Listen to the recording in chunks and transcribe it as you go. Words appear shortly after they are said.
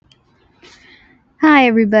Hi,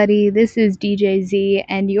 everybody. This is DJ Z,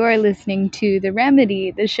 and you're listening to The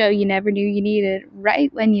Remedy, the show you never knew you needed,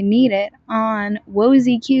 right when you need it, on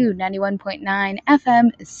WOZQ 91.9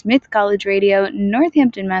 FM, Smith College Radio,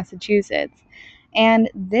 Northampton, Massachusetts. And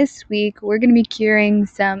this week, we're going to be curing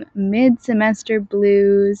some mid semester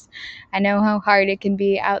blues. I know how hard it can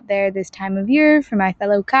be out there this time of year for my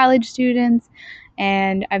fellow college students,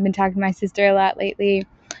 and I've been talking to my sister a lot lately.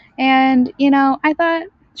 And, I thought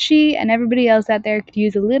she and everybody else out there could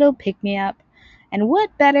use a little pick me up. And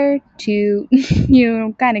what better to,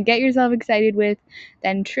 kind of get yourself excited with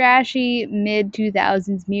than trashy mid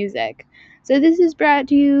 2000s music? So, this is brought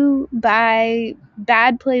to you by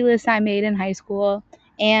bad playlists I made in high school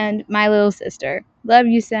and my little sister. Love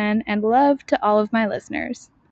you, Sen, and love to all of my listeners.